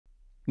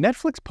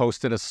Netflix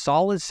posted a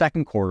solid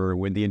second quarter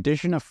with the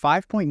addition of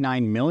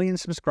 5.9 million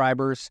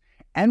subscribers,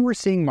 and we're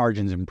seeing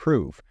margins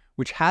improve,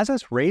 which has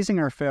us raising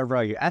our fair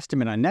value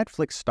estimate on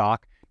Netflix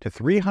stock to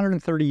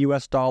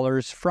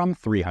 $330 from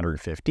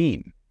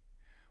 $315.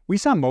 We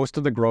saw most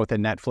of the growth at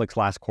Netflix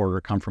last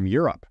quarter come from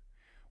Europe,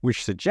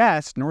 which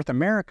suggests North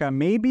America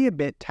may be a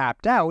bit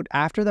tapped out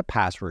after the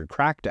password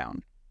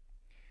crackdown.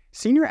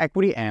 Senior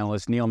equity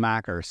analyst Neil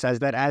Macker says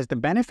that as the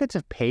benefits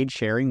of paid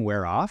sharing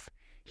wear off,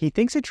 he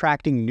thinks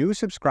attracting new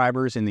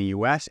subscribers in the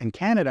US and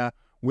Canada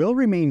will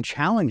remain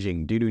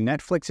challenging due to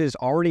Netflix's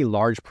already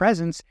large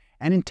presence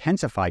and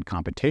intensified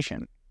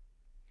competition.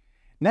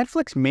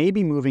 Netflix may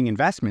be moving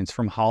investments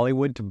from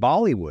Hollywood to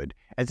Bollywood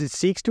as it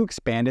seeks to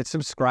expand its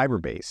subscriber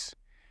base.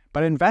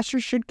 But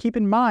investors should keep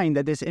in mind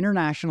that this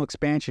international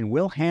expansion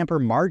will hamper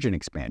margin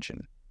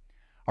expansion.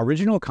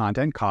 Original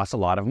content costs a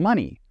lot of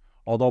money,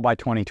 although by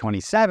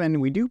 2027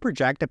 we do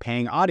project a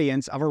paying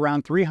audience of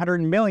around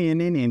 300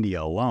 million in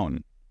India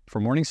alone. For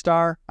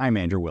Morningstar, I'm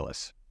Andrew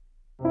Willis.